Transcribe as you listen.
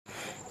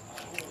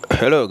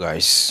Hello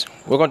guys,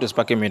 welcome to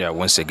Sparking Media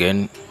once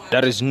again.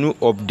 There is new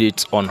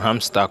update on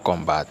Hamster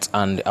Kombat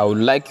and I would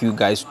like you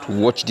guys to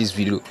watch this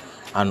video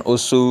and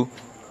also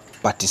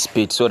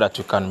participate so that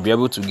you can be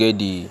able to get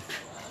the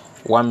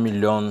 1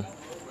 million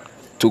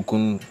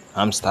token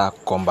Hamster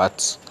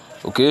Kombat.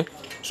 Okay,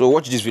 so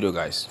watch this video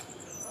guys.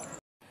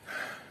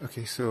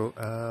 Okay, so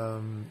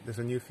there's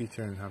a new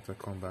feature in Hamster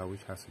Kombat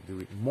which has to do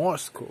with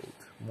Morse code.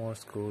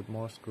 Morse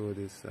code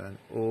is an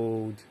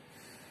old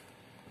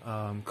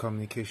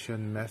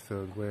communication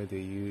method where they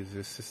use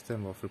a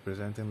system of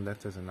representing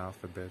letters and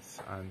alphabets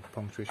and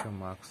punctuation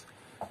marks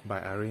by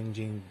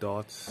arranging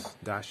dots,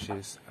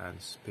 dashes,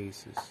 and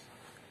spaces.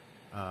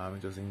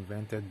 It was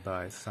invented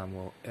by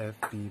Samuel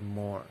F.B.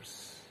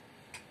 Morse.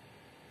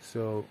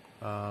 So,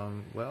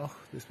 well,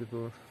 these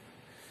people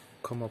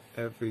come up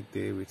every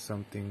day with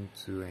something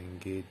to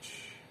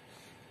engage,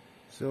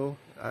 so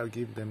I'll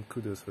give them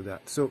kudos for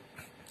that. So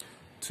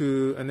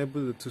to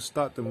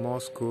start the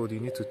Morse code,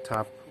 you need to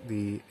tap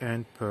the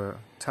end per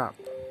tap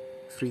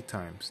 3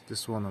 times.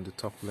 This one on the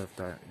top left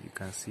that you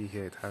can see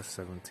here, it has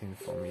 17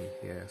 for me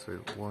here. So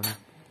 1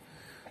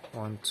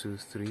 1 2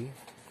 3.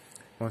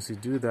 Once you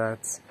do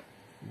that,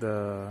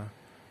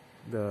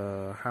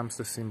 the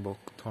hamster symbol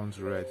turns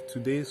red.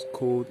 Today's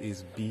code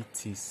is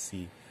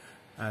BTC,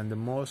 and the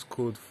Morse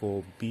code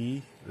for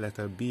B,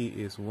 letter B,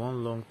 is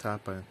 1 long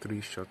tap and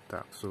 3 short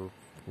taps. So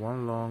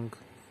 1 long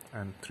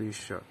and 3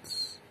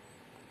 shorts,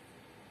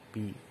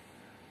 B.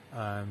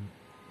 And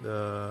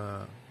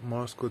the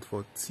Morse code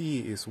for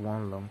T is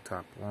 1 long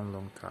tap,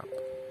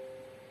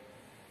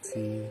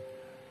 T.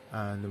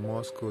 And the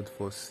Morse code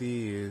for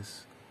C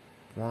is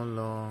 1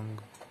 long,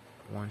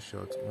 1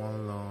 short,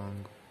 1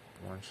 long,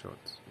 1 short,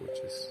 which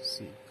is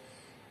C.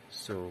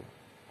 So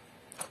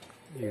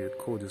your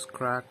code is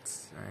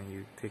cracked and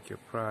you take your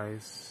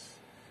prize.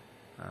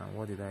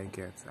 What did I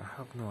get? I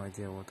have no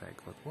idea what I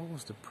got. What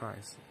was the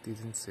price? It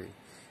didn't say.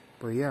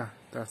 But yeah,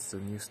 that's the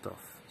new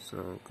stuff.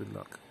 So good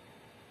luck.